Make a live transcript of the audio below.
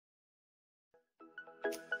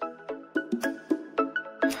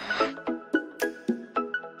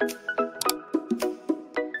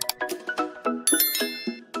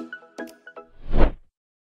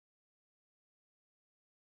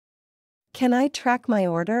Can I track my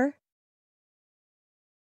order?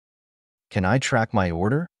 Can I track my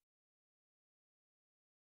order?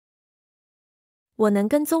 我能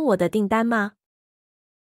跟踪我的订单吗？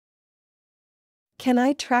 Can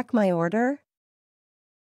I track my order?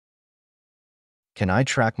 Can I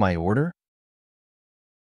track my order?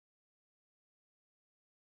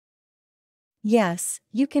 Yes,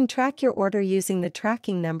 you can track your order using the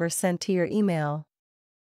tracking number sent to your email.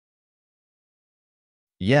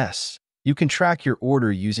 Yes, you can track your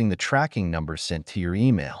order using the tracking number sent to your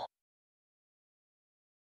email.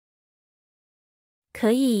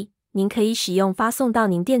 可以，您可以使用发送到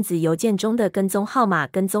您电子邮件中的跟踪号码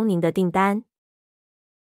跟踪您的订单。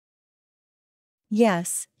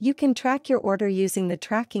Yes, you can track your order using the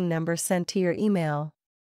tracking number sent to your email.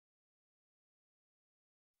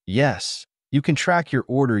 Yes, you can track your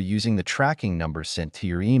order using the tracking number sent to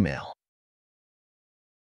your email.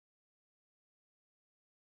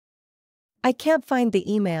 I can't find the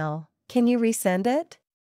email. Can you resend it?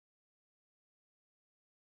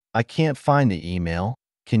 I can't find the email.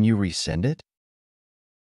 Can you resend it?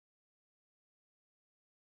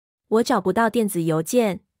 我找不到电子邮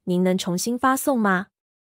件，您能重新发送吗？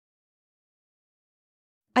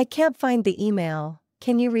 I can't find the email.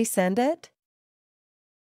 Can you resend it?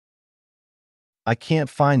 I can't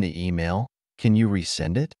find the email. Can you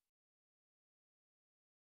resend it?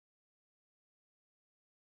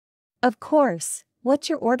 Of course. What's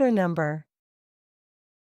your order number?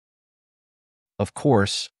 Of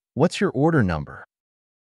course. What's your order number?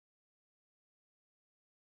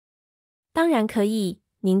 当然可以，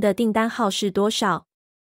您的订单号是多少？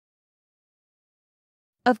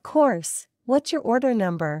 Of course. What's your order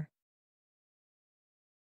number?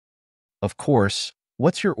 Of course.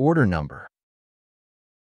 What's your order number?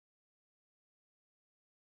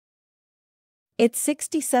 It's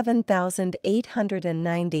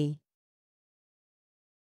 67,890.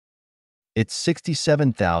 It's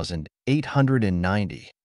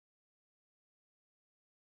 67,890.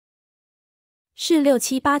 是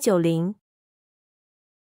67890。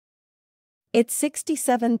It's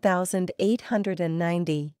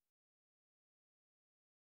 67,890.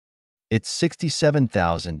 It's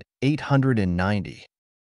 67,890.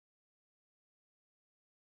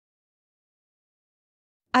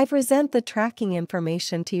 I've resent the tracking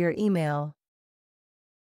information to your email.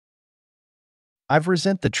 I've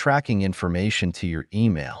resent the tracking information to your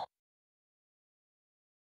email.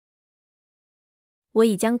 我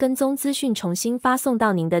已将跟踪资讯重新发送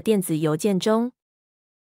到您的电子邮件中。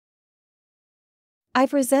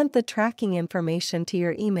I've resent the tracking information to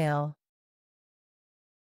your email.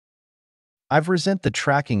 I've resent the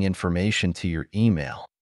tracking information to your email.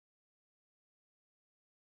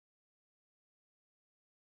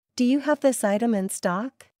 Do you have this item in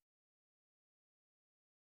stock?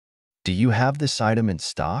 Do you have this item in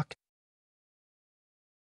stock?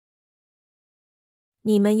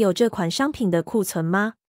 你们有这款商品的库存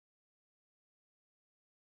吗？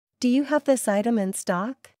 Do you have this item in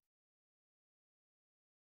stock?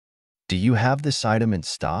 Do you have this item in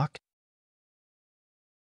stock?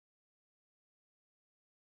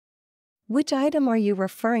 Which item are you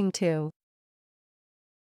referring to?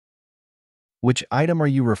 Which item are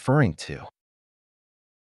you referring to?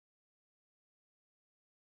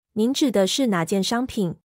 您指的是哪件商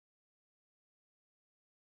品？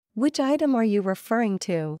 Which item are you referring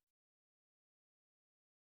to?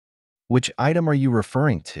 Which item are you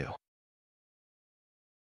referring to?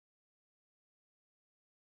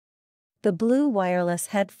 The blue wireless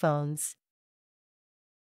headphones.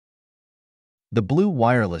 The blue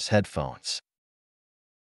wireless headphones.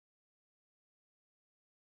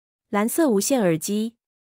 蓝色无线耳机。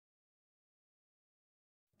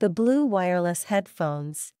 The blue wireless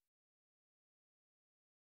headphones.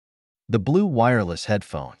 The blue wireless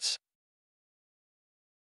headphones.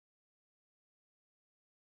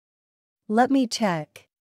 Let me check.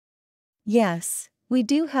 Yes, we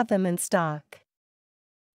do have them in stock.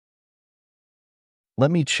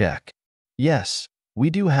 Let me check. Yes, we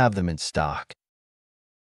do have them in stock.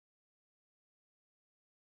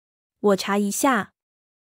 我查一下。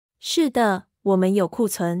是的，我们有库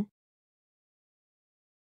存。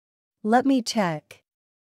Let me check.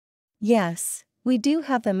 Yes, we do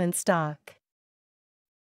have them in stock.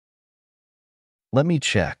 Let me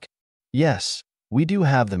check. Yes, we do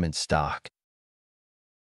have them in stock.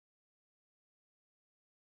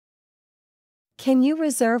 Can you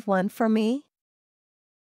reserve one for me?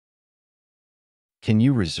 Can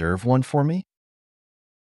you reserve one for me?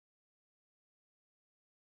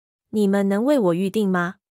 你们能为我预定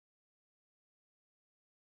吗？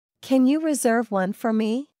 Can you reserve one for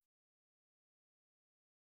me?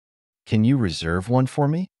 Can you reserve one for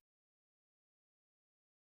me?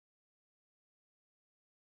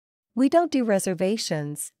 We don't do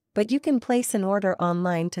reservations, but you can place an order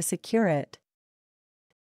online to secure it.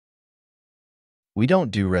 We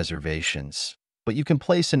don't do reservations, but you can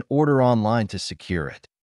place an order online to secure it.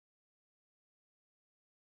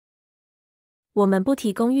 我们不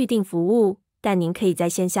提供预订服务，但您可以在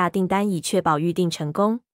线下订单以确保预订成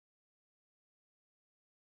功。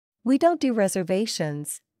We don't do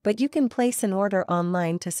reservations, but you can place an order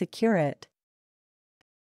online to secure it.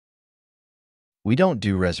 We don't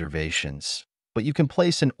do reservations, but you can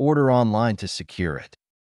place an order online to secure it.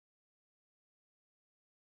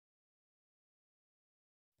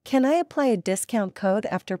 Can I apply a discount code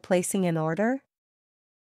after placing an order?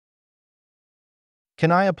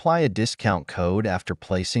 Can I apply a discount code after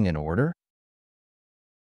placing an order?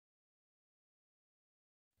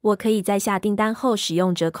 我可以在下订单后使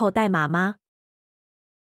用折扣代码吗？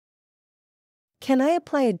 Can I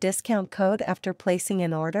apply a discount code after placing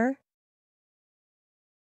an order?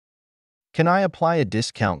 Can I apply a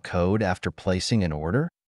discount code after placing an order?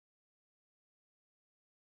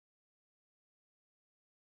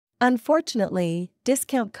 Unfortunately,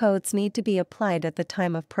 discount codes need to be applied at the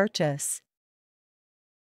time of purchase.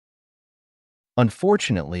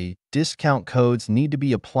 Unfortunately, discount codes need to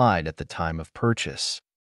be applied at the time of purchase.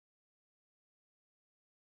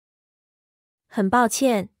 很抱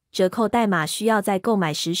歉，折扣代码需要在购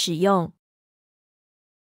买时使用。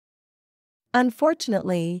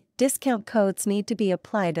Unfortunately, discount codes need to be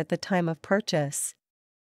applied at the time of purchase.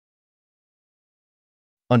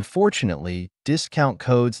 Unfortunately, discount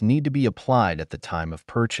codes need to be applied at the time of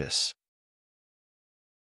purchase.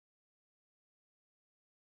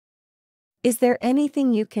 Is there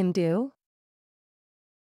anything you can do?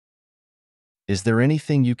 Is there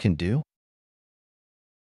anything you can do?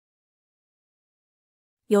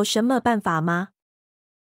 有什么办法吗？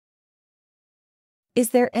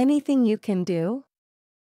 Is there anything you can do?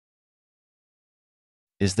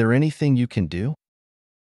 Is there anything you can do?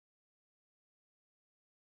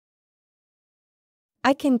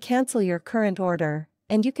 I can cancel your current order,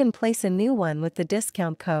 and you can place a new one with the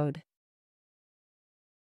discount code.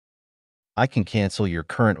 I can cancel your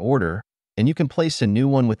current order, and you can place a new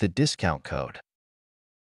one with the discount code.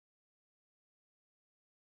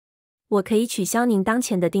 我可以取消您当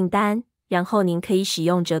前的订单，然后您可以使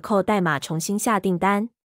用折扣代码重新下订单。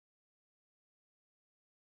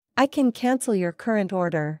I can cancel your current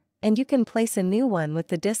order, and you can place a new one with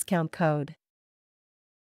the discount code.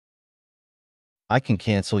 I can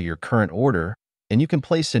cancel your current order, and you can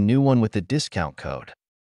place a new one with the discount code.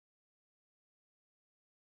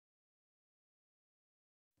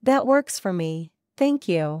 That works for me, thank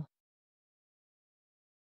you.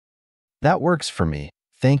 That works for me,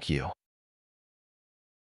 thank you.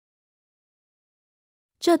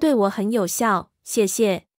 这对我很有效，谢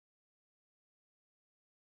谢。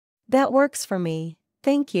That works for me,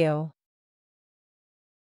 thank you.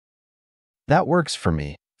 That works for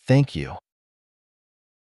me, thank you.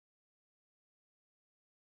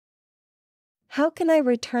 How can I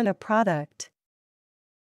return a product?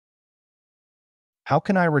 How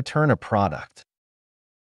can I return a product?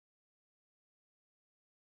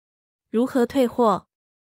 如何退货？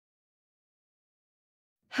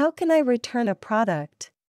 How can I return a product?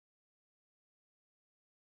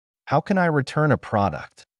 How can I return a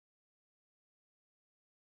product?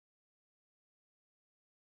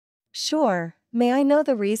 Sure, may I know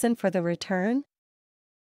the reason for the return?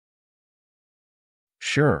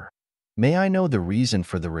 Sure. May I know the reason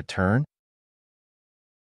for the return?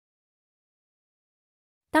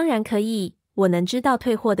 当然可以，我能知道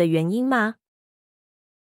退货的原因吗？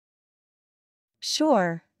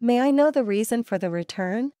 Sure, may I know the reason for the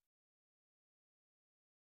return?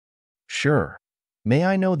 Sure. May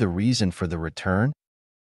I know the reason for the return?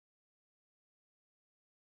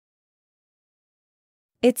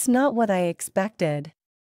 It's not what I expected.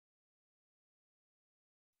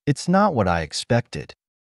 It's not what I expected.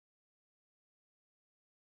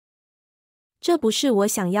 这不是我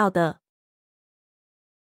想要的。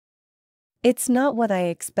 It's not what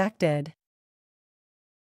I expected.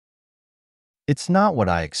 It's not what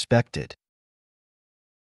I expected.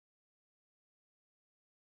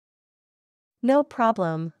 No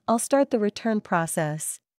problem, I'll start the return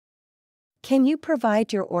process. Can you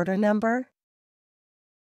provide your order number?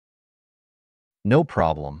 No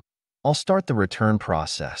problem. I'll start the return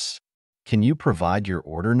process. Can you provide your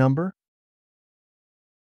order number?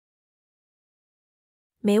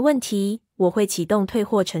 没问题，我会启动退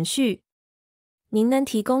货程序。您能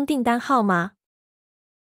提供订单号吗？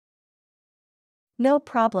 No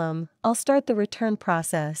problem, I'll start the return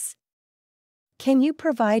process. Can you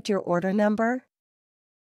provide your order number?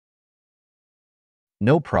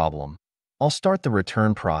 No problem. I'll start the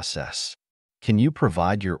return process. Can you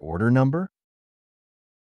provide your order number?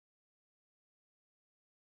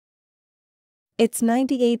 It's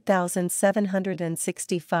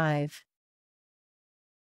 98,765.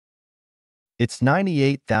 It's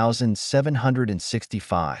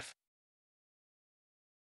 98,765.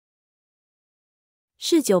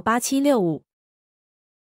 是98765。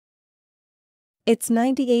It's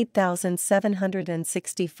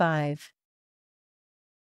 98,765.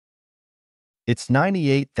 It's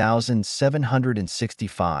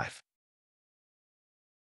 98,765.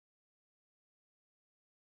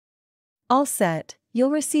 All set, you'll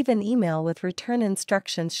receive an email with return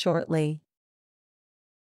instructions shortly.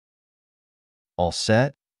 All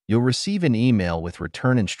set? You'll receive an email with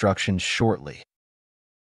return instructions shortly.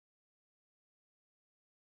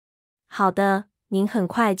 好的，您很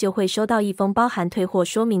快就会收到一封包含退货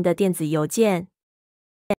说明的电子邮件。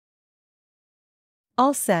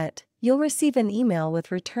All set, you'll receive an email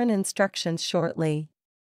with return instructions shortly.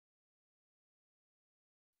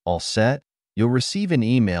 All set? You'll receive an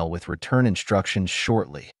email with return instructions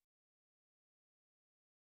shortly.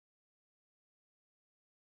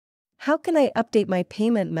 How can I update my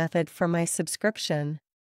payment method for my subscription?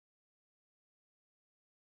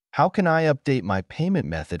 How can I update my payment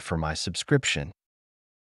method for my subscription?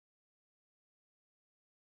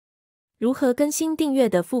 如何更新订阅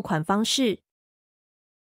的付款方式？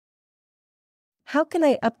 How can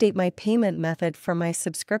I update my payment method for my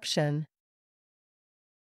subscription?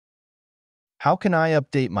 How can I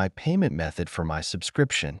update my payment method for my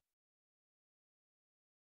subscription?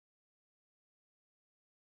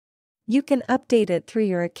 You can update it through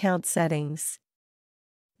your account settings.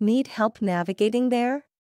 Need help navigating there?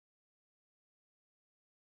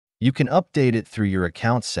 You can update it through your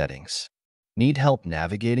account settings. Need help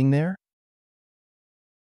navigating there?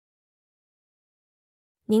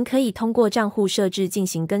 您可以通过账户设置进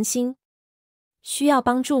行更新。需要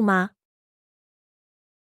帮助吗？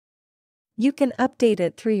 You can update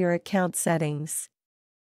it through your account settings.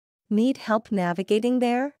 Need help navigating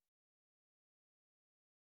there?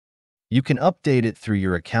 You can update it through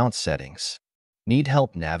your account settings. Need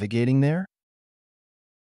help navigating there?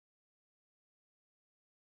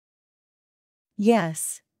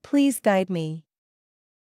 Yes, please guide me.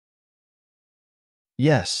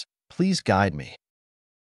 Yes, please guide me.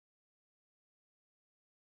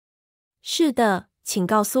 是的，请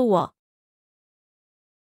告诉我。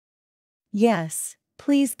 Yes,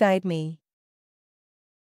 please guide me.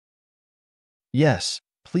 Yes,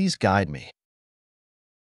 please guide me.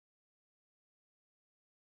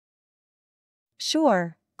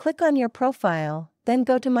 Sure, click on your profile, then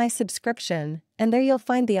go to My Subscription, and there you'll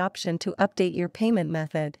find the option to update your payment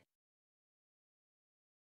method.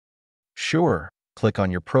 Sure, click on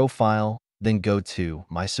your profile, then go to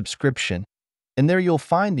My Subscription, and there you'll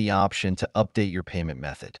find the option to update your payment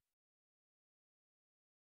method.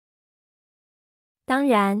 当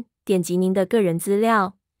然，点击您的个人资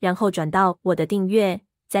料，然后转到我的订阅，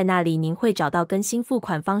在那里您会找到更新付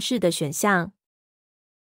款方式的选项。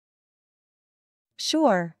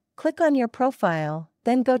 Sure, click on your profile,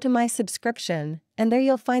 then go to My Subscription, and there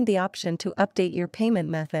you'll find the option to update your payment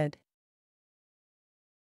method.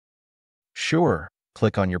 Sure,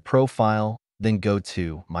 click on your profile, then go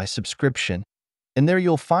to My Subscription, and there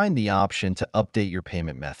you'll find the option to update your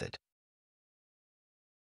payment method.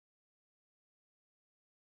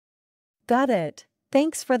 Got it.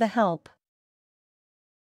 Thanks for the help.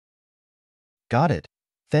 Got it.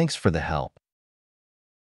 Thanks for the help.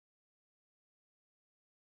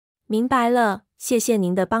 明白了，谢谢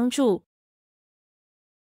您的帮助。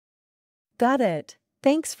 Got it.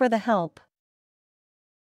 Thanks for the help.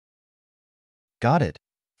 Got it.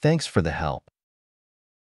 Thanks for the help.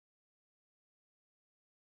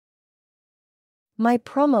 My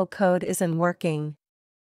promo code isn't working.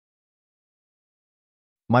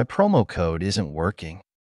 My promo code isn't working.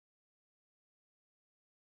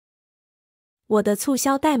 我的促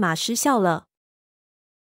销代码失效了。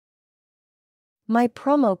 My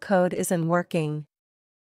promo code isn't working.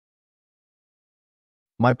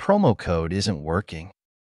 My promo code isn't working.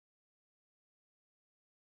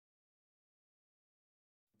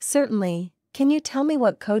 Certainly. Can you tell me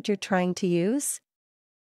what code you're trying to use?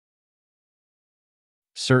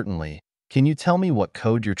 Certainly. Can you tell me what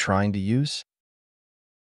code you're trying to use?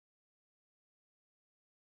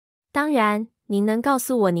 当然，您能告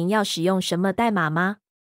诉我您要使用什么代码吗？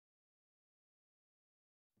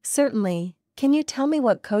 Certainly. Can you tell me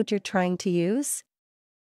what code you're trying to use?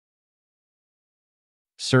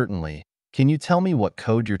 Certainly. Can you tell me what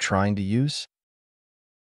code you're trying to use?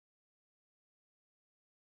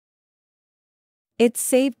 It's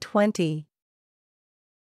save 20.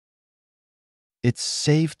 It's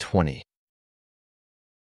save 20.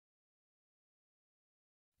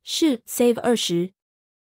 是 save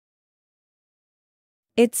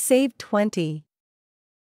 20。It's save 20.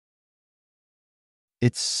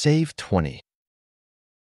 It's save 20.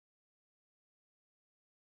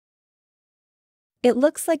 It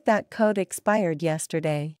looks like that code expired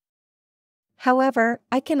yesterday. However,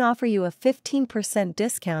 I can offer you a 15%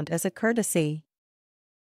 discount as a courtesy.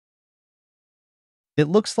 It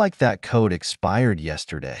looks like that code expired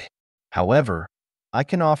yesterday. However, I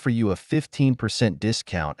can offer you a 15%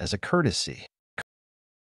 discount as a courtesy.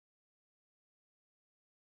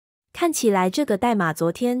 看起来这个代码昨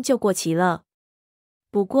天就过期了。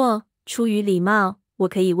不过，出于礼貌，我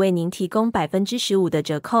可以为您提供15%的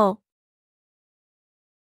折扣。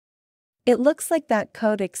It looks like that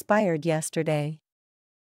code expired yesterday.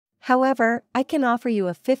 However, I can offer you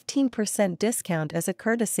a 15% discount as a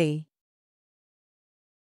courtesy.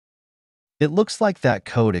 It looks like that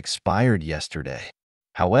code expired yesterday.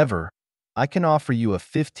 However, I can offer you a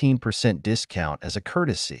 15% discount as a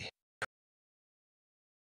courtesy.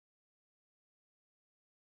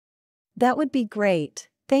 That would be great,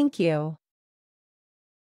 thank you.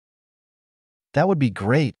 That would be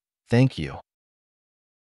great, thank you.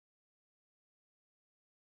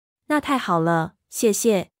 那太好了，谢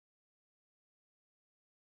谢。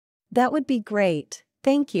That would be great,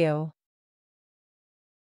 thank you.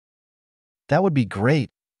 That would be great,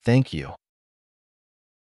 thank you.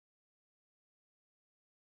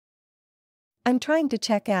 I'm trying to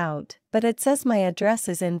check out, but it says my address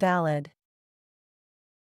is invalid.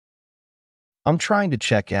 I'm trying to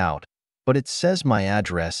check out, but it says my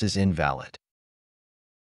address is invalid.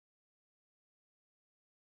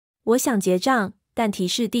 我想结账，但提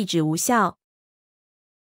示地址无效。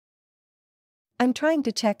I'm trying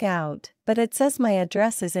to check out, but it says my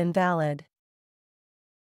address is invalid.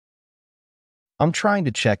 I'm trying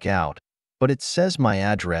to check out, but it says my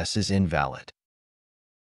address is invalid.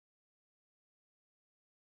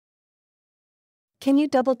 Can you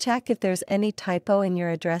double-check if there's any typo in your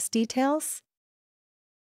address details?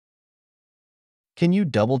 Can you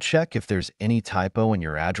double-check if there's any typo in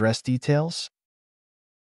your address details?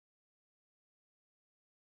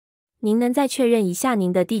 您能再确认一下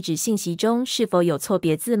您的地址信息中是否有错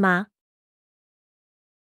别字吗？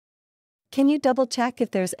 Can you double-check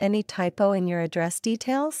if there's any typo in your address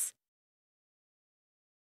details?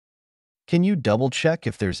 Can you double-check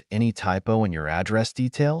if there's any typo in your address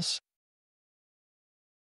details?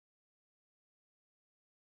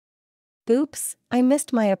 Oops, I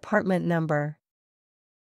missed my apartment number.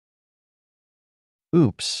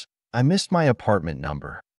 Oops, I missed my apartment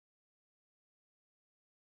number.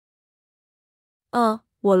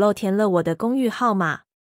 我漏填了我的公寓号码。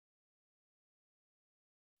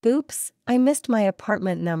Oops, I missed my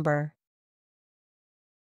apartment number.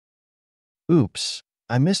 Oops,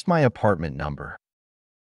 I missed my apartment number.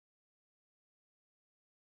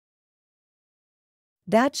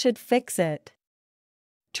 That should fix it.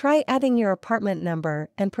 Try adding your apartment number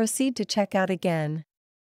and proceed to check out again.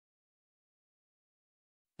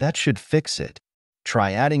 That should fix it.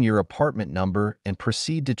 Try adding your apartment number and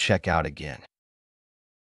proceed to check out again.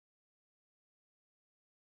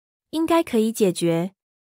 应该可以解决。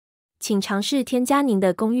请尝试添加您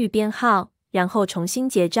的公寓编号，然后重新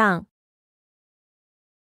结账。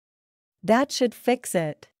That should fix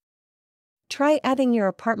it. Try adding your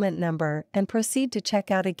apartment number and proceed to check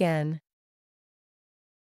out again.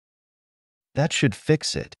 That should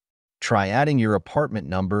fix it. Try adding your apartment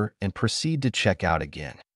number and proceed to check out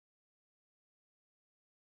again.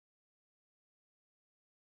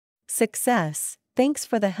 Success. Thanks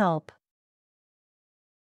for the help.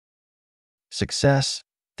 Success.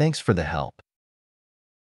 Thanks for the help.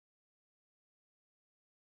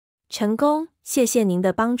 成功，谢谢您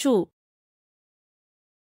的帮助。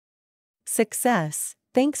Success.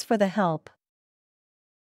 Thanks for the help.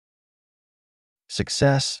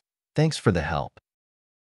 Success. Thanks for the help.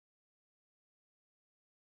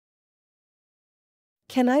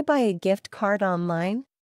 Can I buy a gift card online?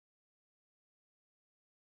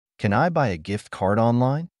 Can I buy a gift card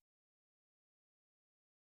online?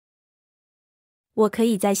 我可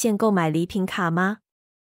以在线购买礼品卡吗？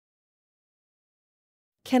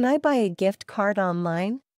 Can I buy a gift card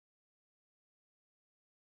online?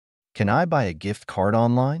 Can I buy a gift card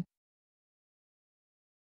online?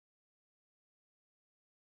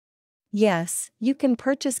 Yes, you can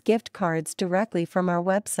purchase gift cards directly from our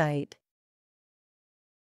website.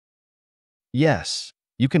 Yes,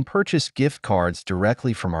 you can purchase gift cards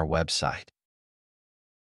directly from our website.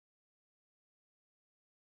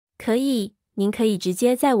 可以，您可以直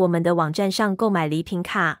接在我们的网站上购买礼品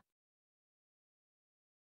卡。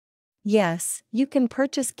Yes, you can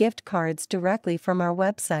purchase gift cards directly from our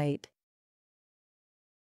website.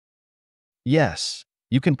 Yes,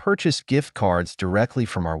 you can purchase gift cards directly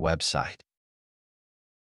from our website.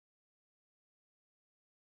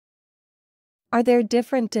 Are there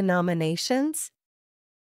different denominations?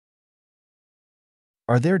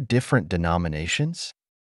 Are there different denominations?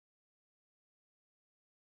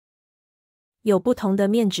 有不同的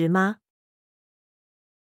面值吗？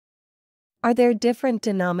 Are there different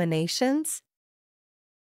denominations?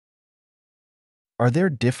 Are there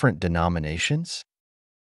different denominations?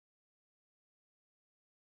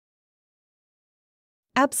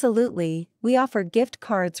 Absolutely, we offer gift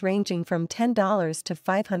cards ranging from $10 to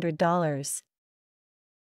 $500.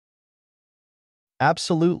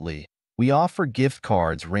 Absolutely, we offer gift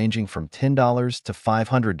cards ranging from $10 to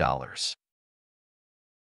 $500.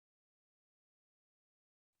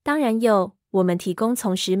 当然有，我们提供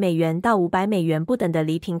从$10到$500不等的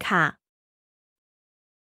礼品卡。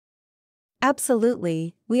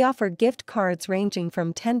Absolutely, we offer gift cards ranging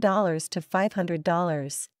from $10 to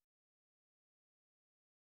 $500.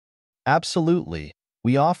 Absolutely,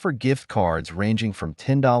 we offer gift cards ranging from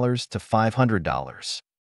 $10 to $500.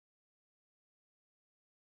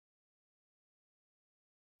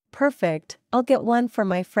 Perfect, I'll get one for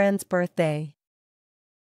my friend's birthday.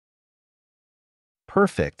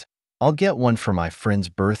 Perfect, I'll get one for my friend's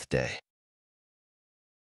birthday.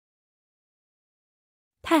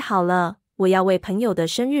 太好了，我要为朋友的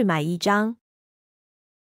生日买一张。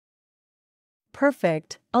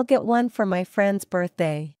Perfect, I'll get one for my friend's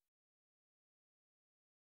birthday.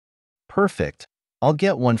 Perfect, I'll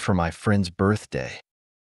get one for my friend's birthday.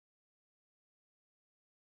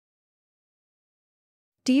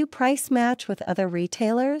 Do you price match with other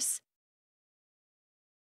retailers?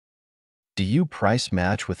 Do you price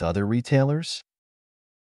match with other retailers?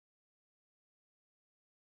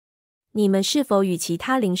 你们是否与其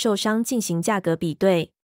他零售商进行价格比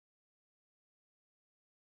对？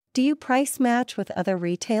 Do you price match with other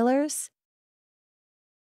retailers?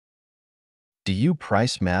 Do you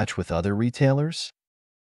price match with other retailers?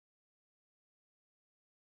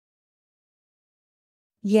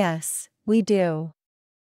 Yes, we do.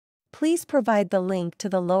 Please provide the link to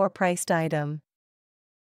the lower priced item.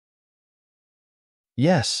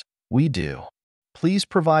 Yes, we do. Please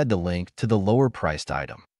provide the link to the lower priced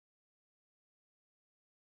item.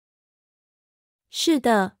 是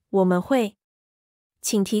的，我们会。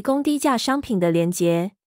请提供低价商品的连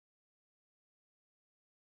结。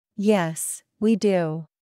Yes, we do.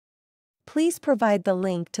 Please provide the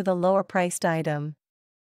link to the lower priced item.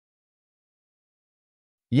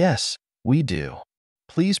 Yes, we do.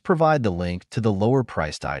 Please provide the link to the lower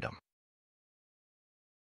priced item.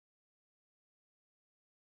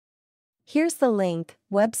 Here's the link,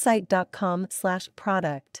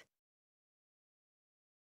 website.com/product.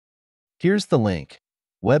 Here's the link,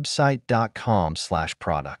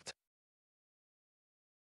 website.com/product.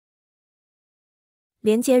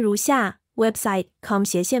 连结如下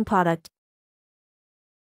website.com/product。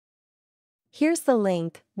 Here's the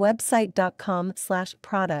link,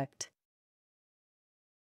 website.com/product.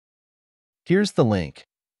 Here's the link,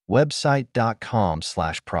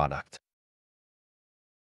 website.com/product.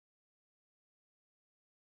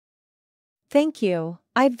 Thank you,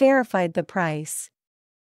 I've verified the price.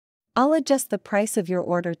 I'll adjust the price of your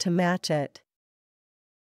order to match it.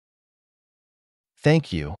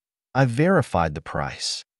 Thank you. I've verified the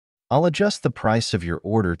price. I'll adjust the price of your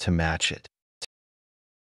order to match it.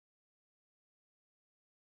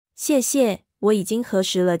 谢谢，我已经核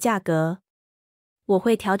实了价格。我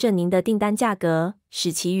会调整您的订单价格，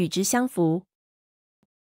使其与之相符。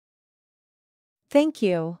Thank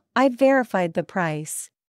you, I've verified the price.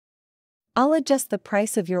 I'll adjust the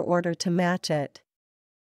price of your order to match it.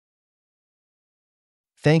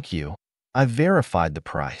 Thank you. I've verified the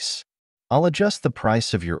price. I'll adjust the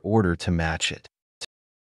price of your order to match it.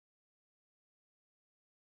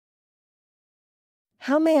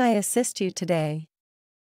 How may I assist you today?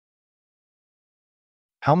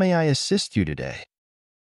 How may I assist you today?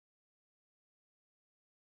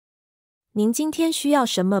 您今天需要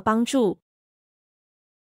什么帮助？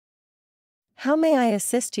 How may I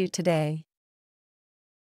assist you today?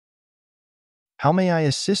 How may I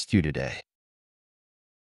assist you today?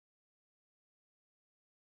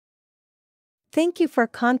 Thank you for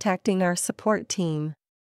contacting our support team.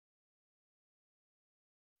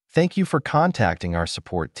 Thank you for contacting our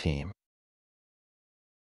support team.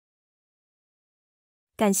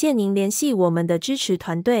 感谢您联系我们的支持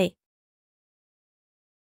团队。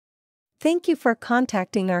Thank you for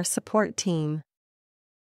contacting our support team.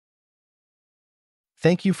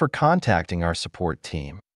 Thank you for contacting our support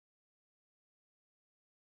team.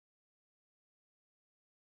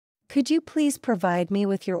 Could you please provide me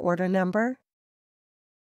with your order number?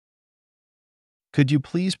 Could you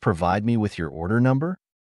please provide me with your order number?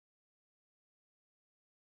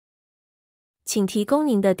 请提供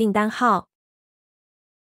您的订单号。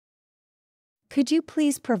Could you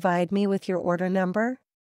please provide me with your order number?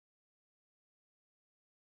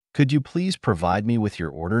 Could you please provide me with your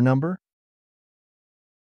order number?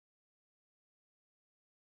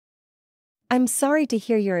 I'm sorry to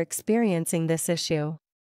hear you're experiencing this issue.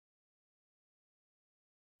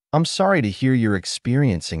 I'm sorry to hear you're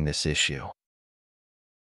experiencing this issue.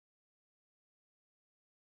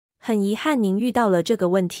 很遗憾您遇到了这个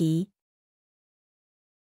问题。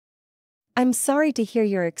I'm sorry to hear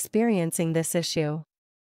you're experiencing this issue.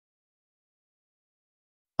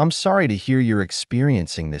 I'm sorry to hear you're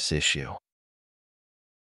experiencing this issue.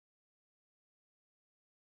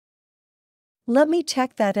 Let me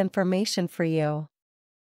check that information for you.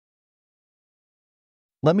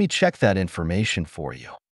 Let me check that information for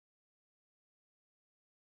you.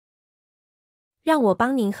 让我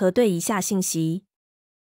帮您核对一下信息。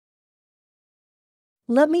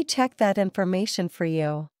Let me check that information for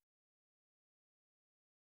you.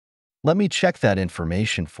 Let me check that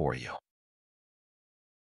information for you.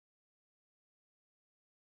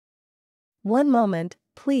 One moment,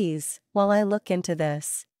 please, while I look into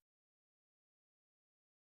this.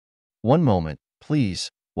 One moment, please,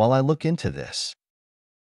 while I look into this.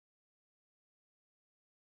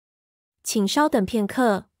 请稍等片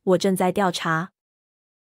刻，我正在调查。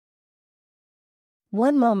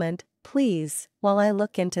One moment, please, while I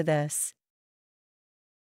look into this.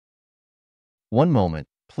 One moment,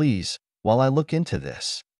 please, while I look into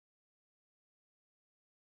this.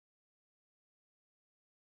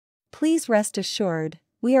 Please rest assured,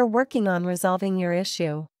 we are working on resolving your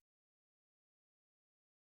issue.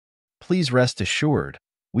 Please rest assured,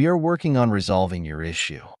 we are working on resolving your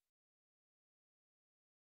issue.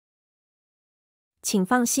 请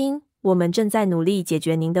放心，我们正在努力解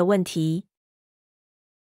决您的问题。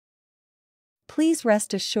Please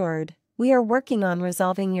rest assured, we are working on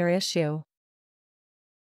resolving your issue.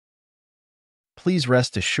 Please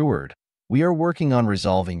rest assured, we are working on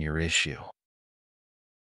resolving your issue.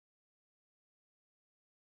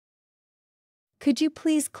 Could you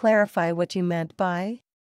please clarify what you meant by?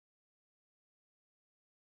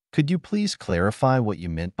 Could you please clarify what you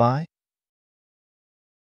meant by?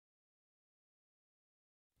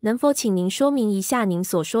 能否请您说明一下您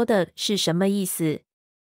所说的是什么意思？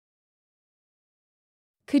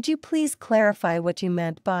 Could you please clarify what you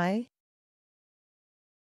meant by?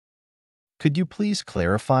 Could you please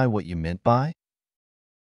clarify what you meant by?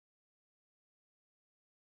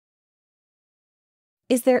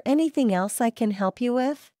 Is there anything else I can help you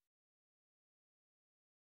with?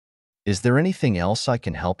 Is there anything else I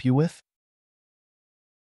can help you with?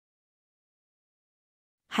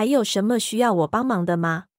 还有什么需要我帮忙的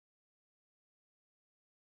吗？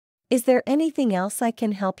 Is there anything else I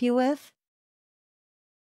can help you with?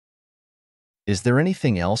 Is there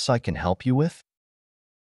anything else I can help you with?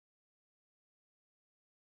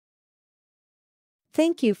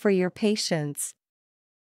 Thank you for your patience.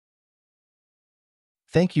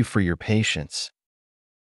 Thank you for your patience.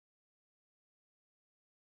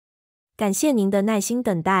 感谢您的耐心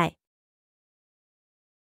等待。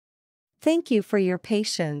Thank you for your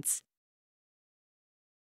patience.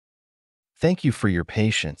 Thank you for your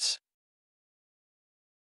patience.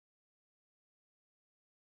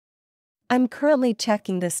 I'm currently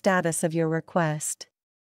checking the status of your request.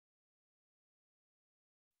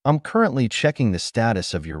 I'm currently checking the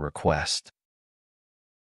status of your request.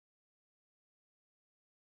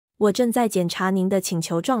 我正在检查您的请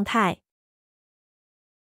求状态。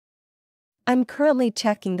I'm currently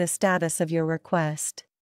checking the status of your request.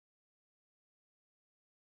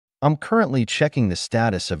 I'm currently checking the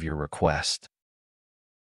status of your request.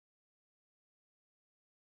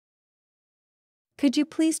 Could you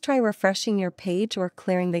please try refreshing your page or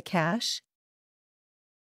clearing the cache?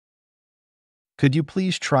 Could you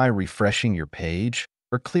please try refreshing your page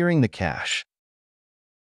or clearing the cache?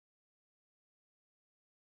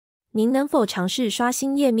 您能否尝试刷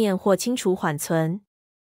新页面或清除缓存？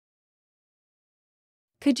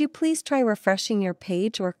 Could you please try refreshing your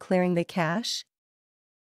page or clearing the cache?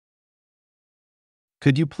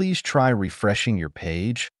 Could you please try refreshing your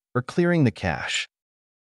page or clearing the cache?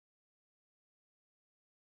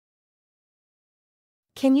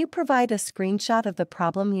 Can you provide a screenshot of the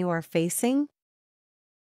problem you are facing?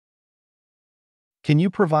 Can you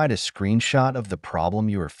provide a screenshot of the problem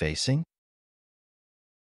you are facing?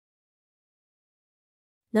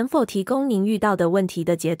 能否提供您遇到的问题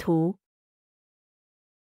的截图？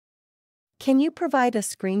 Can you provide a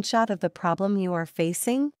screenshot of the problem you are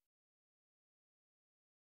facing?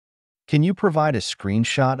 Can you provide a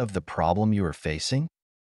screenshot of the problem you are facing?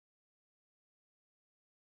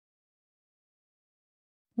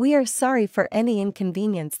 We are sorry for any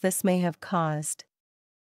inconvenience this may have caused.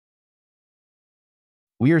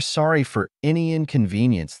 We are sorry for any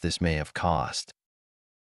inconvenience this may have caused.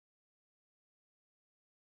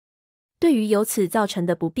 对于由此造成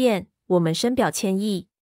的不便，我们深表歉意。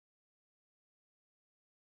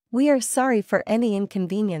 We are sorry for any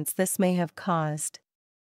inconvenience this may have caused.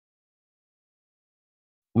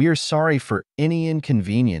 We are sorry for any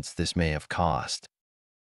inconvenience this may have caused.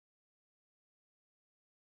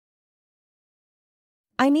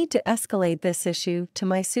 I need to escalate this issue to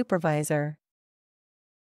my supervisor.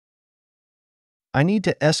 I need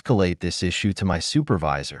to escalate this issue to my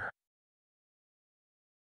supervisor.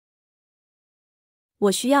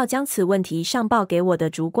 我需要将此问题上报给我的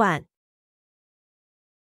主管。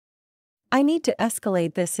 I need to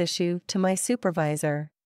escalate this issue to my supervisor.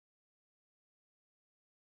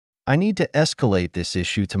 I need to escalate this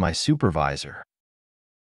issue to my supervisor.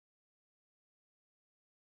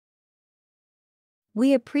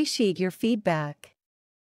 We appreciate your feedback.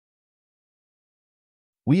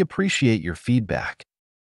 We appreciate your feedback.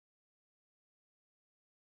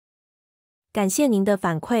 感谢您的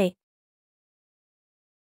反馈。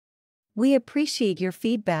 We appreciate your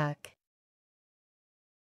feedback.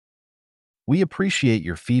 We appreciate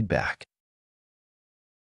your feedback.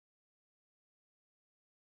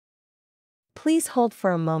 Please hold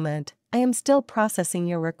for a moment. I am still processing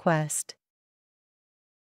your request.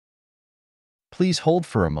 Please hold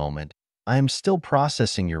for a moment. I am still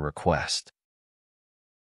processing your request.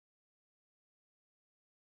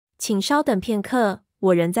 请稍等片刻，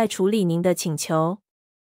我仍在处理您的请求。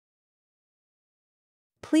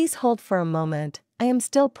 Please hold for a moment. I am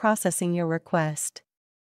still processing your request.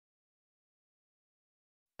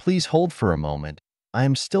 Please hold for a moment. I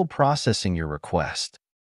am still processing your request.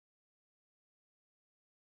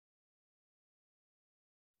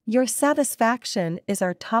 Your satisfaction is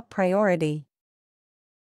our top priority.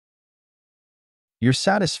 Your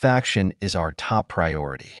satisfaction is our top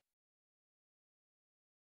priority.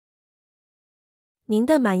 您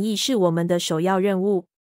的满意是我们的首要任务。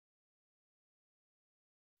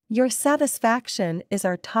 Your satisfaction is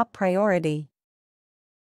our top priority.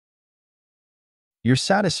 Your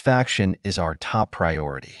satisfaction is our top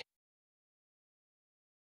priority.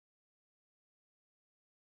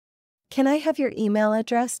 Can I have your email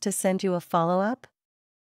address to send you a follow-up?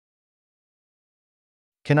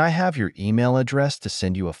 Can I have your email address to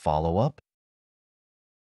send you a follow-up?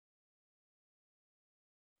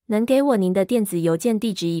 能给我您的电子邮件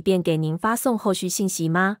地址以便给您发送后续信息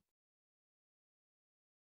吗？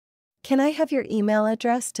 Can I have your email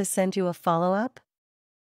address to send you a follow-up?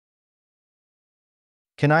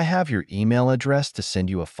 Can I have your email address to send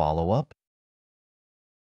you a follow-up?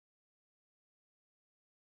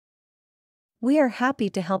 We are happy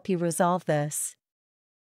to help you resolve this.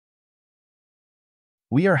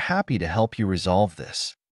 We are happy to help you resolve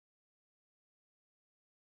this.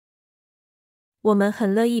 我们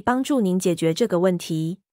很乐意帮助您解决这个问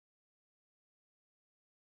题。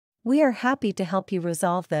 We are happy to help you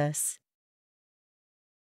resolve this.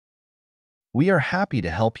 We are happy to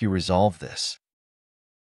help you resolve this.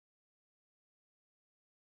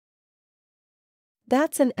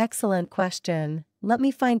 That's an excellent question. Let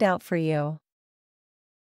me find out for you.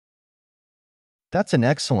 That's an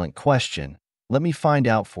excellent question. Let me find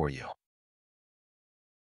out for you.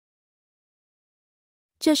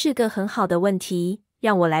 这是个很好的问题，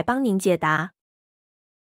让我来帮您解答。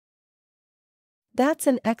 That's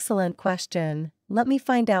an excellent question. Let me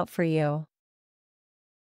find out for you.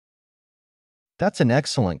 That's an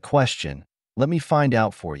excellent question. Let me find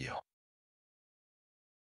out for you.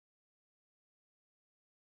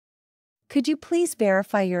 Could you please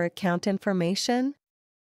verify your account information?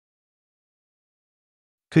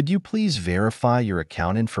 Could you please verify your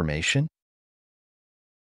account information?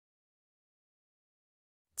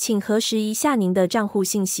 请核实一下您的账户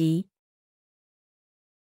信息。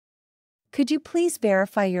 Could you please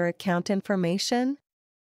verify your account information?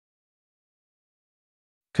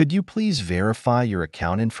 Could you please verify your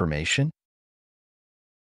account information?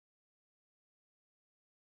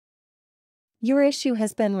 Your issue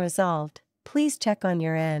has been resolved. Please check on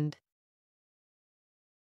your end.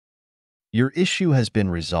 Your issue has been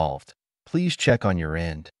resolved. Please check on your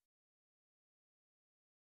end.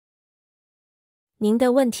 您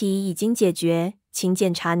的问题已经解决，请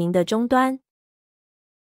检查您的终端。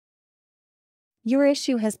Your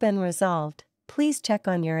issue has been resolved. Please check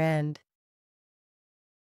on your end.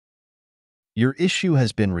 Your issue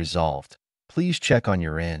has been resolved. Please check on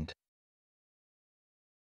your end.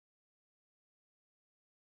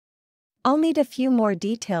 I'll need a few more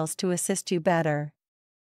details to assist you better.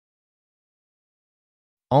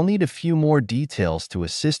 I'll need a few more details to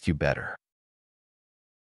assist you better.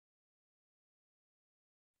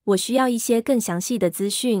 我需要一些更详细的资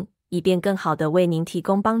讯，以便更好地为您提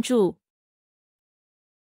供帮助。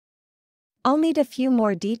I'll need a few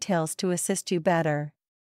more details to assist you better.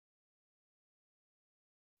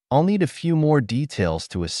 I'll need a few more details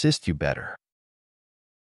to assist you better.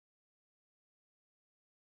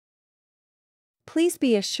 Please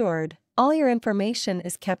be assured, all your information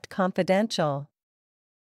is kept confidential.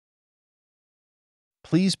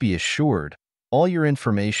 Please be assured, all your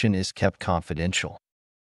information is kept confidential.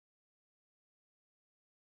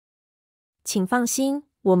 请放心，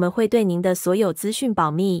我们会对您的所有资讯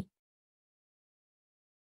保密。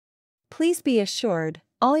Please be assured,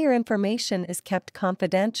 all your information is kept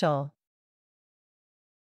confidential.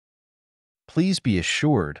 Please be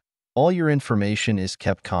assured, all your information is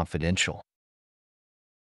kept confidential.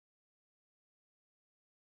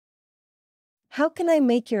 How can I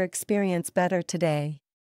make your experience better today?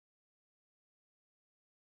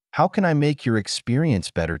 How can I make your experience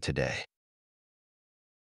better today?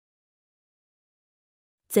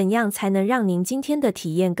 怎样才能让您今天的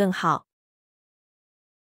体验更好？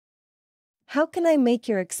 How can I make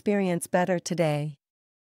your experience better today?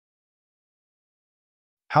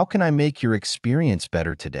 How can I make your experience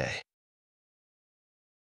better today?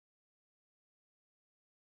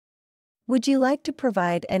 Would you like to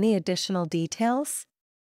provide any additional details?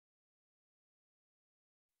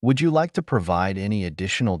 Would you like to provide any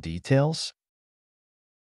additional details?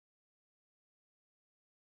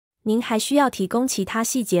 您还需要提供其他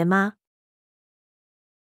细节吗？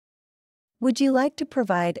 Would you like to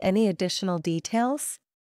provide any additional details?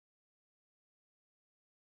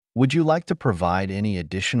 Would you like to provide any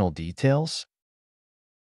additional details?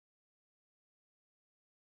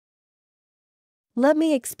 Let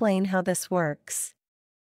me explain how this works.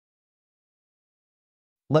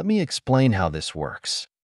 Let me explain how this works.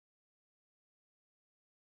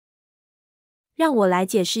 让我来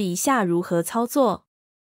解释一下如何操作。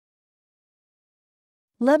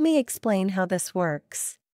 Let me explain how this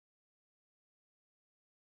works.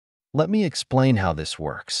 Let me explain how this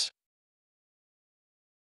works.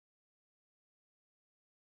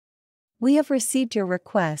 We have received your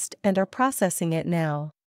request and are processing it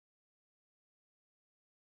now.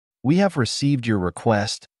 We have received your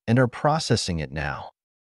request and are processing it now.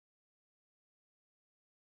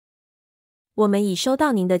 我们已收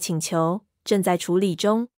到您的请求，正在处理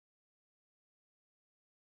中。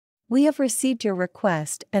 We have received your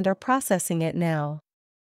request and are processing it now.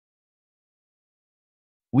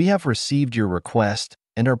 We have received your request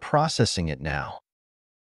and are processing it now.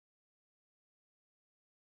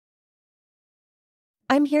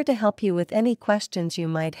 I'm here to help you with any questions you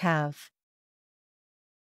might have.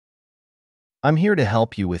 I'm here to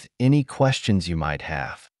help you with any questions you might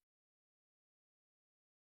have.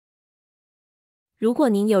 如果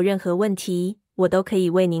您有任何问题，我都可以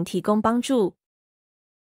为您提供帮助。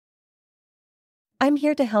 I'm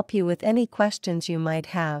here to help you with any questions you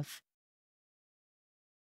might have.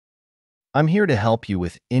 I'm here to help you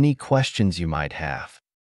with any questions you might have.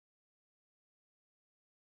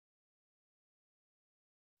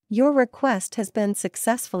 Your request has been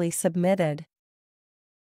successfully submitted.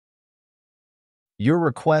 Your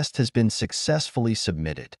request has been successfully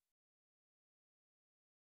submitted.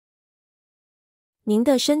 您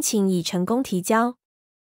的申请已成功提交。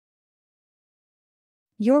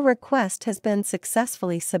 Your request has been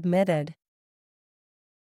successfully submitted.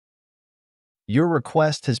 Your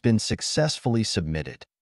request has been successfully submitted.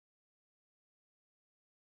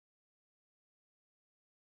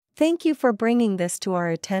 Thank you for bringing this to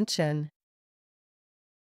our attention.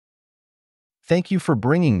 Thank you for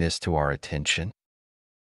bringing this to our attention.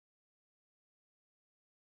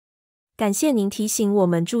 感谢您提醒我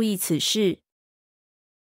们注意此事。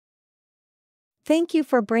 Thank you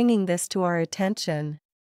for bringing this to our attention.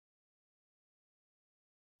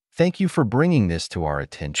 Thank you for bringing this to our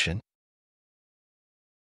attention.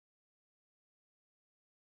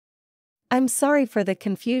 I'm sorry for the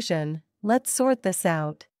confusion. Let's sort this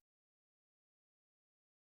out.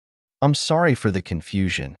 I'm sorry for the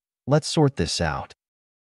confusion. Let's sort this out.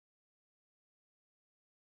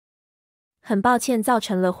 很抱歉造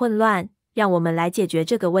成了混乱，让我们来解决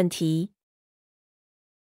这个问题。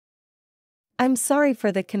I'm sorry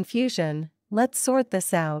for the confusion. Let's sort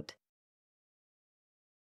this out.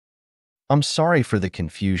 I'm sorry for the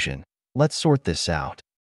confusion. Let's sort this out.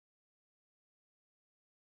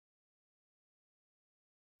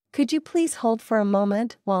 Could you please hold for a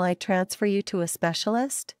moment while I transfer you to a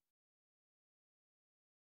specialist?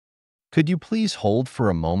 Could you please hold for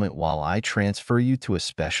a moment while I transfer you to a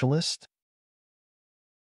specialist?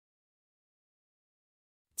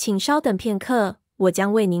 请稍等片刻，我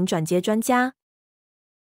将为您转接专家。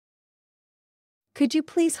Could you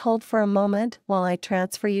please hold for a moment while I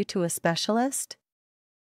transfer you to a specialist?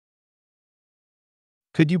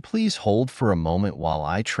 Could you please hold for a moment while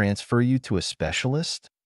I transfer you to a specialist?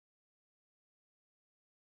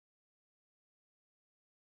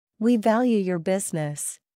 We value your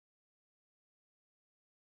business.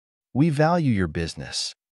 We value your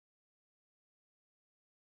business.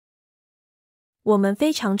 我们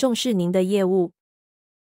非常重视您的业务。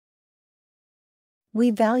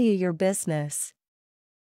We value your business.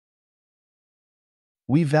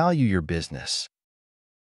 We value your business.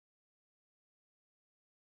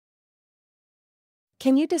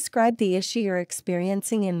 Can you describe the issue you're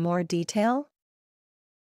experiencing in more detail?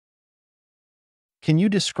 Can you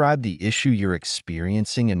describe the issue you're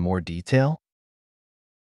experiencing in more detail?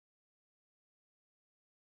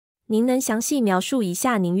 您能详细描述一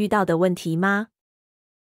下您遇到的问题吗？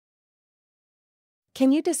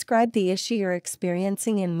 Can you describe the issue you're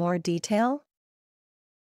experiencing in more detail?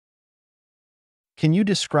 Can you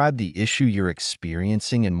describe the issue you're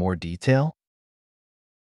experiencing in more detail?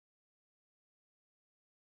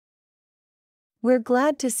 We're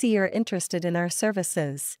glad to see you're interested in our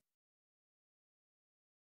services.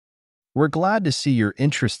 We're glad to see you're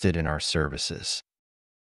interested in our services.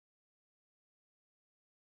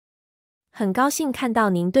 很高兴看到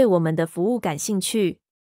您对我们的服务感兴趣。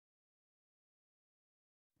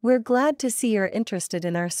We're glad to see you're interested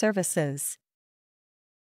in our services.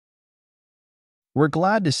 We're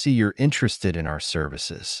glad to see you're interested in our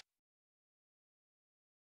services.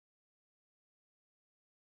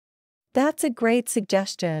 That's a great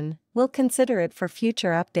suggestion. We'll consider it for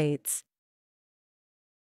future updates.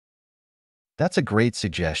 That's a great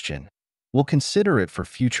suggestion. We'll consider it for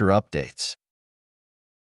future updates.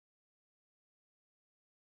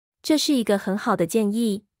 这是一个很好的建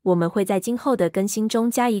议，我们会在今后的更新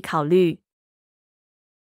中加以考虑。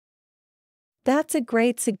That's a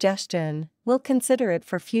great suggestion. We'll consider it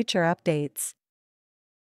for future updates.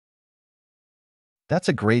 That's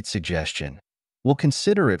a great suggestion. We'll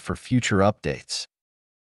consider it for future updates.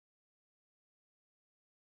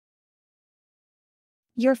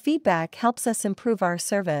 Your feedback helps us improve our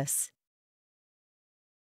service.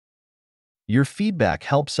 Your feedback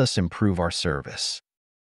helps us improve our service.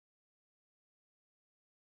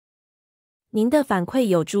 您的反馈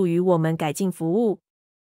有助于我们改进服务。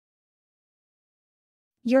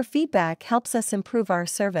Your feedback helps us improve our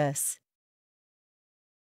service.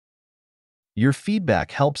 Your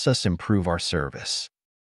feedback helps us improve our service.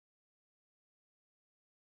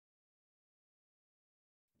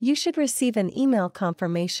 You should receive an email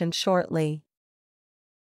confirmation shortly.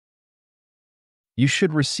 You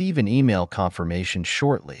should receive an email confirmation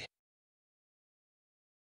shortly.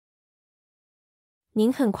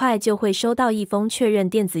 您很快就会收到一封确认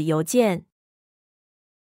电子邮件。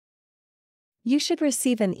You should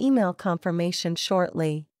receive an email confirmation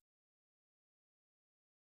shortly.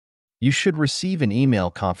 You should receive an email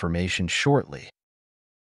confirmation shortly.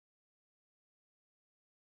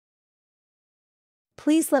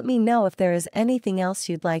 Please let me know if there is anything else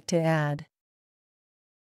you'd like to add.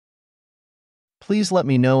 Please let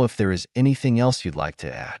me know if there is anything else you'd like to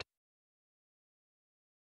add.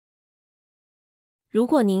 如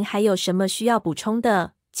果您还有什么需要补充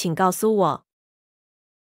的，请告诉我。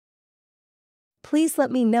Please let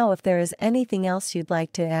me know if there is anything else you'd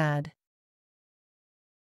like to add.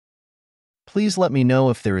 Please let me know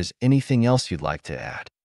if there is anything else you'd like to add.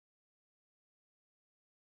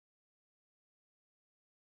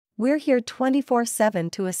 We're here 24/7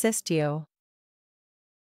 to assist you.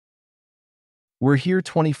 We're here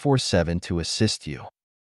 24/7 to assist you.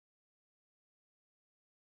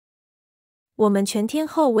 我们全天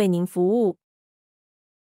候为您服务。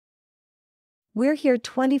We're here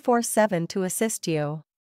 24/7 to assist you.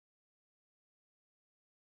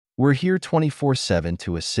 We're here 24/7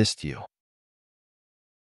 to assist you.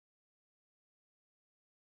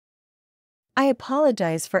 I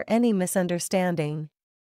apologize for any misunderstanding.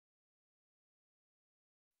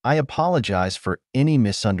 I apologize for any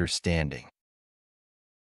misunderstanding.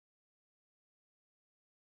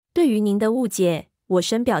 对于您的误解，我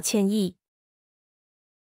深表歉意。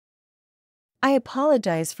I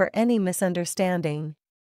apologize for any misunderstanding.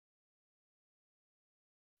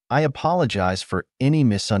 I apologize for any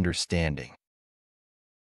misunderstanding.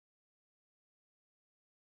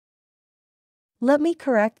 Let me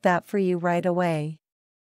correct that for you right away.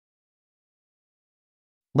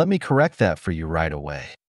 Let me correct that for you right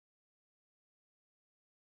away.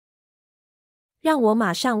 让我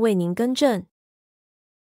马上为您更正。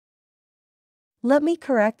Let me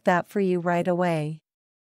correct that for you right away.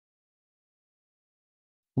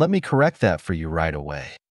 Let me correct that for you right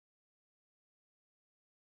away.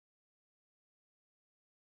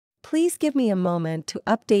 Please give me a moment to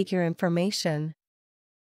update your information.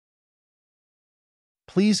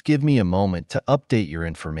 Please give me a moment to update your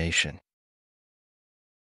information.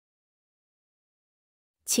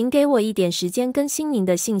 请给我一点时间更新您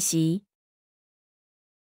的信息。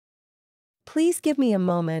Please give me a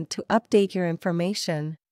moment to update your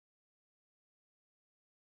information.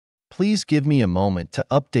 Please give me a moment to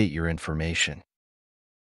update your information.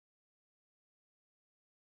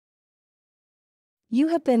 You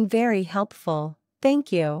have been very helpful,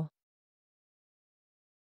 thank you.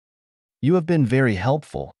 You have been very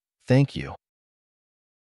helpful, thank you.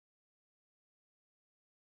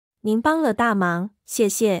 您帮了大忙，谢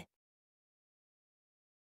谢。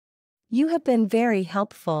You have been very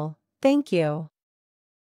helpful, thank you.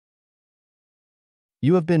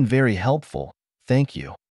 You have been very helpful, thank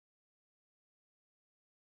you.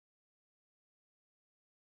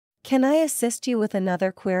 Can I assist you with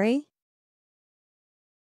another query?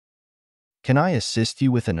 Can I assist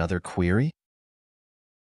you with another query?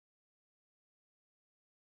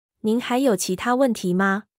 您还有其他问题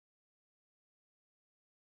吗？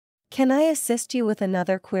 Can I assist you with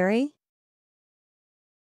another query?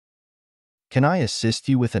 Can I assist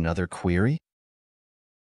you with another query?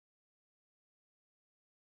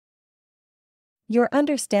 Your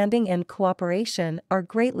understanding and cooperation are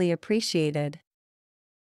greatly appreciated.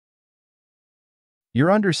 Your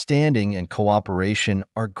understanding and cooperation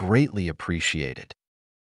are greatly appreciated.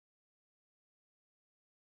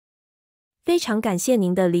 非常感谢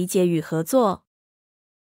您的理解与合作。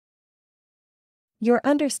Your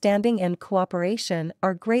understanding and cooperation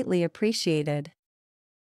are greatly appreciated.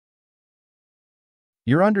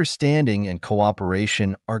 Your understanding and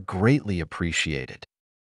cooperation are greatly appreciated.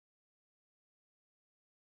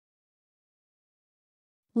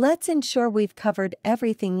 Let's ensure we've covered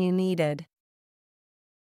everything you needed.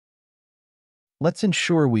 Let's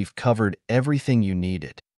ensure we've covered everything you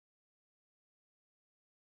needed.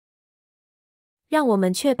 让我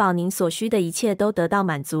们确保您所需的一切都得到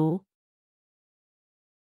满足。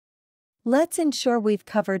Let's ensure we've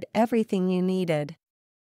covered everything you needed.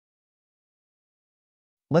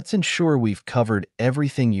 Let's ensure we've covered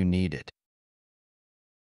everything you needed.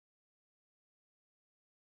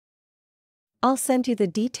 I'll send you the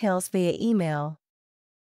details via email.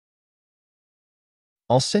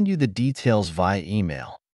 I'll send you the details via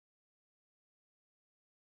email.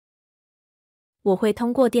 我会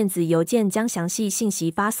通过电子邮件将详细信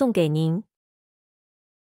息发送给您。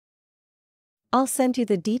I'll send you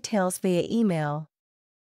the details via email.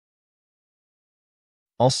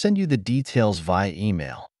 I'll send you the details via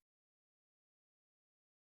email.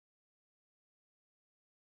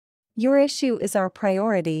 Your issue is our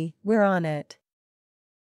priority, we're on it.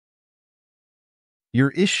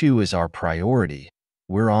 Your issue is our priority.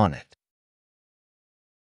 We're on it.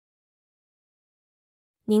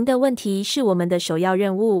 您的问题是我们的首要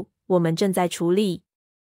任务，我们正在处理。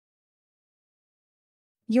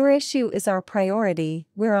Your issue is our priority,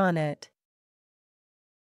 we're on it.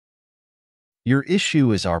 Your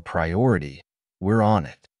issue is our priority. We're on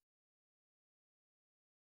it.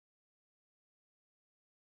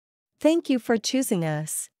 Thank you for choosing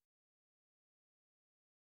us.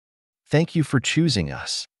 Thank you for choosing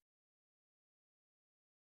us.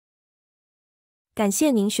 感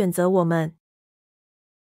谢您选择我们。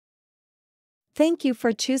Thank you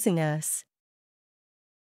for choosing us.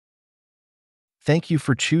 Thank you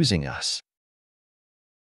for choosing us.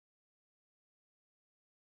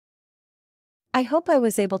 I hope I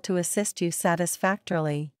was able to assist you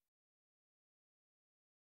satisfactorily.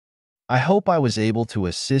 I hope I was able to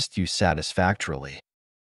assist you satisfactorily.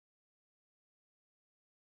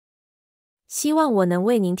 希望我能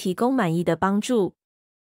为您提供满意的帮助。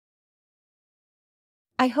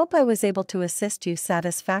I hope I was able to assist you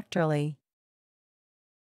satisfactorily.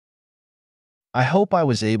 I hope I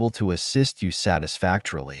was able to assist you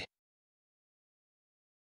satisfactorily.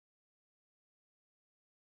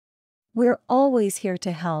 We're always here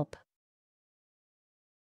to help.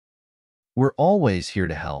 We're always here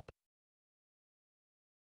to help.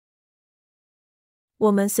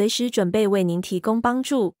 我们随时准备为您提供帮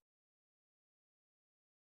助。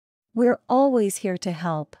We're always here to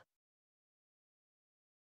help.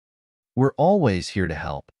 We're always here to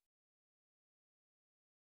help.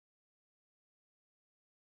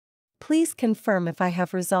 Please confirm if I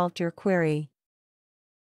have resolved your query.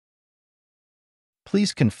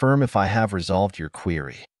 Please confirm if I have resolved your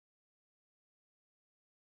query.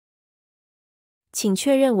 请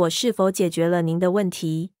确认我是否解决了您的问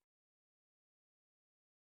题。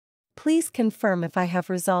Please confirm if I have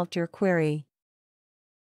resolved your query.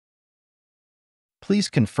 Please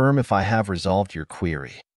confirm if I have resolved your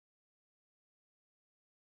query.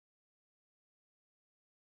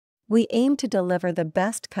 We aim to deliver the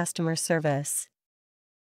best customer service.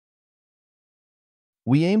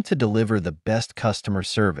 We aim to deliver the best customer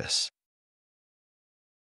service.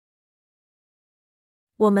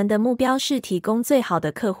 我们的目标是提供最好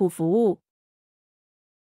的客户服务。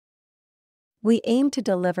We aim to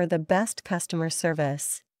deliver the best customer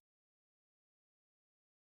service.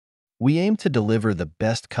 We aim to deliver the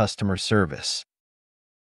best customer service.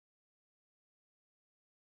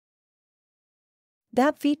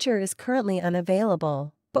 That feature is currently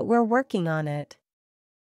unavailable, but we're working on it.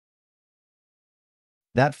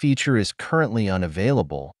 That feature is currently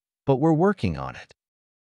unavailable, but we're working on it.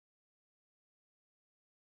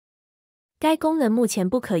 该功能目前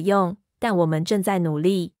不可用，但我们正在努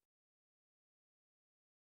力。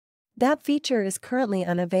That feature is currently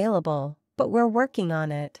unavailable, but we're working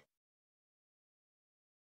on it.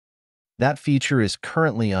 That feature is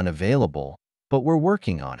currently unavailable, but we're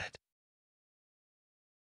working on it.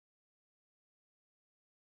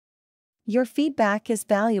 Your feedback is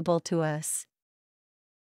valuable to us.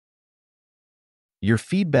 Your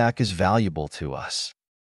feedback is valuable to us.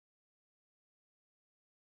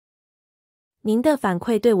 您的反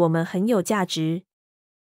馈对我们很有价值。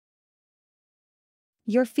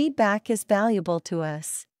Your feedback is valuable to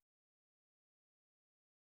us.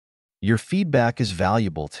 Your feedback is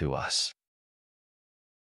valuable to us.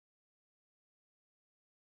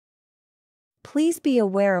 Please be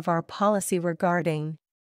aware of our policy regarding.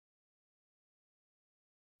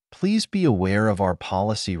 Please be aware of our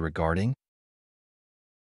policy regarding.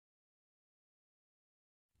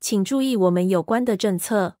 请注意我们有关的政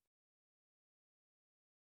策。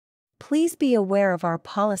Please be aware of our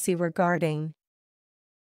policy regarding.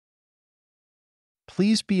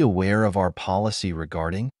 Please be aware of our policy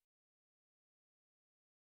regarding.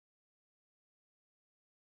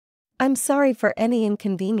 I'm sorry for any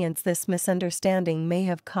inconvenience this misunderstanding may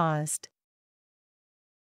have caused.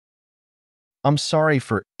 I'm sorry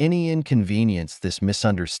for any inconvenience this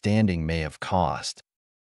misunderstanding may have caused.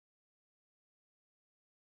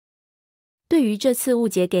 对于这次误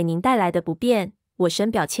解给您带来的不便，我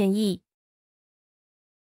深表歉意。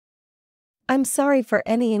I'm sorry for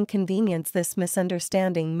any inconvenience this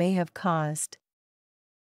misunderstanding may have caused.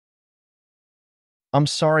 I'm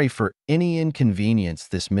sorry for any inconvenience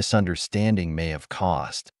this misunderstanding may have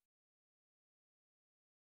caused.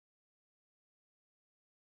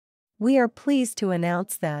 We are pleased to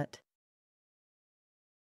announce that.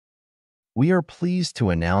 We are pleased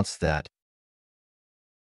to announce that.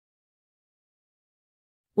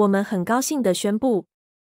 我们很高兴地宣布，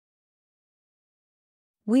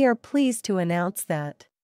 We are pleased to announce that.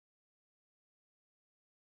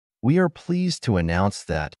 We are pleased to announce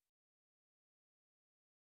that.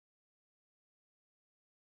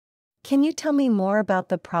 Can you tell me more about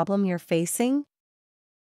the problem you're facing?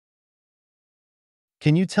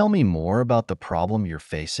 Can you tell me more about the problem you're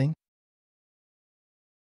facing?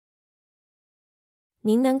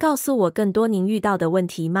 您能告诉我更多您遇到的问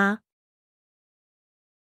题吗？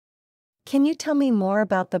 Can you tell me more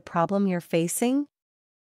about the problem you're facing?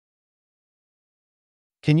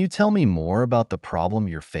 Can you tell me more about the problem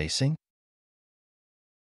you're facing?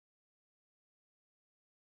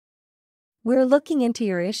 We're looking into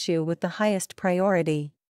your issue with the highest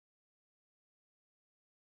priority.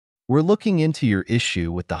 We're looking into your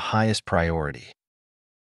issue with the highest priority.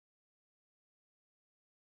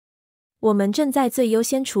 我们正在最优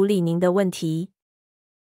先处理您的问题。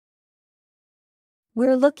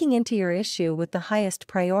We're looking into your issue with the highest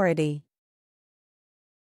priority.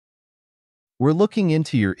 We're looking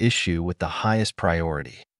into your issue with the highest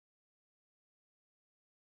priority.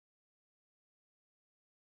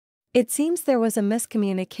 It seems there was a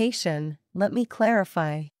miscommunication. Let me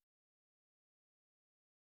clarify.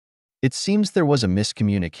 It seems there was a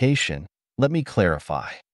miscommunication. Let me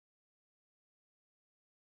clarify.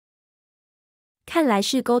 看来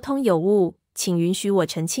是沟通有误，请允许我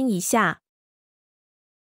澄清一下。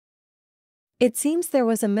It seems there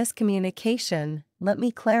was a miscommunication. Let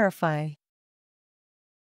me clarify.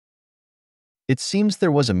 It seems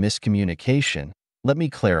there was a miscommunication. Let me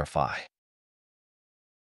clarify.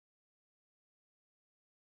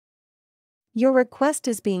 Your request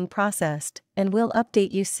is being processed, and we'll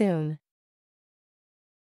update you soon.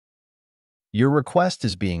 Your request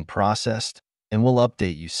is being processed, and we'll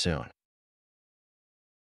update you soon.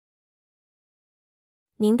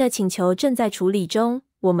 您的请求正在处理中，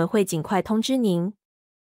我们会尽快通知您。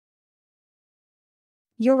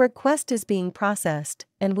Your request is being processed,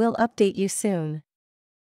 and we'll update you soon.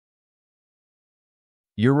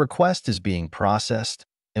 Your request is being processed,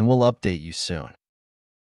 and we'll update you soon.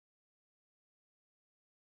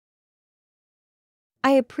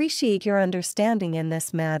 I appreciate your understanding in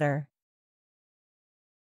this matter.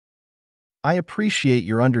 I appreciate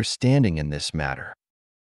your understanding in this matter.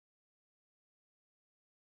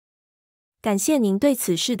 感谢您对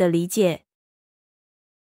此事的理解。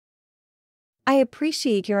I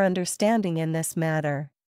appreciate your understanding in this matter.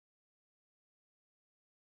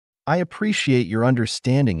 I appreciate your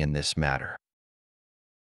understanding in this matter.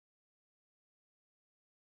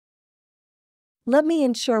 Let me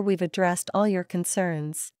ensure we've addressed all your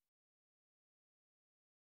concerns.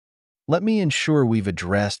 Let me ensure we've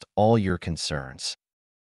addressed all your concerns.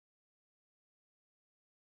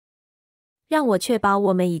 让我确保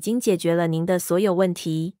我们已经解决了您的所有问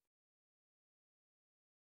题。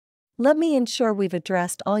Let me ensure we've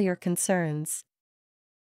addressed all your concerns.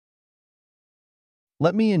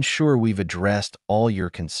 Let me ensure we've addressed all your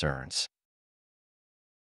concerns.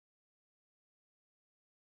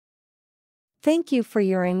 Thank you for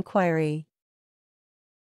your inquiry.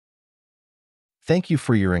 Thank you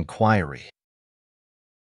for your inquiry.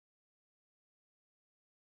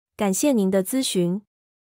 感谢您的咨询。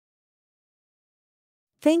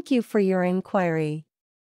Thank you for your inquiry.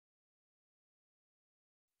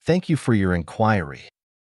 Thank you for your inquiry.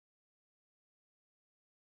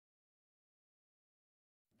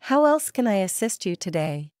 How else can I assist you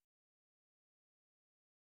today?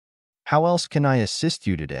 How else can I assist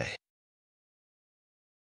you today?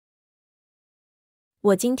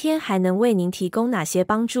 我今天还能为您提供哪些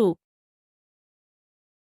帮助？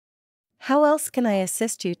 How else can I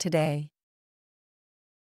assist you today?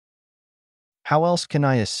 How else can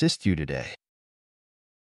I assist you today?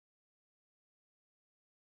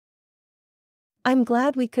 I'm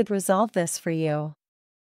glad we could resolve this for you.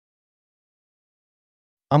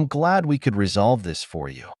 I'm glad we could resolve this for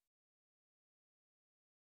you.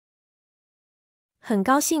 很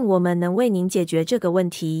高兴我们能为您解决这个问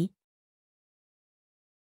题。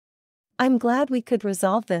I'm glad we could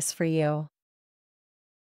resolve this for you.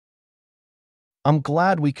 I'm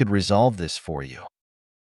glad we could resolve this for you.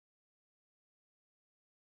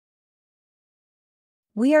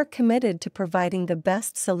 We are committed to providing the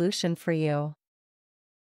best solution for you.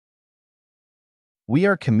 We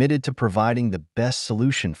are committed to providing the best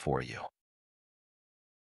solution for you.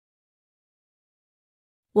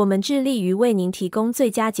 我们致力于为您提供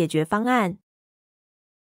最佳解决方案。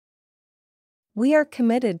We are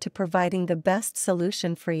committed to providing the best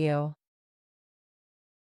solution for you.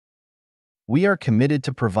 We are committed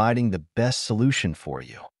to providing the best solution for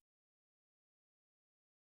you.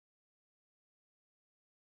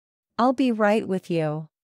 I'll be right with you.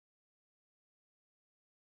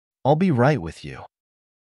 I'll be right with you.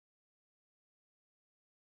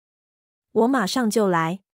 我马上就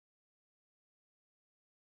来。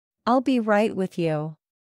I'll be right with you.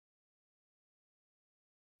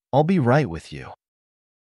 I'll be right with you.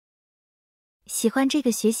 喜欢这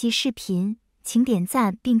个学习视频，请点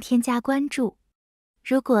赞并添加关注。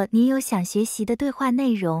如果您有想学习的对话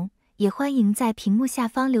内容，也欢迎在屏幕下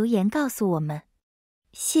方留言告诉我们。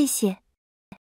谢谢。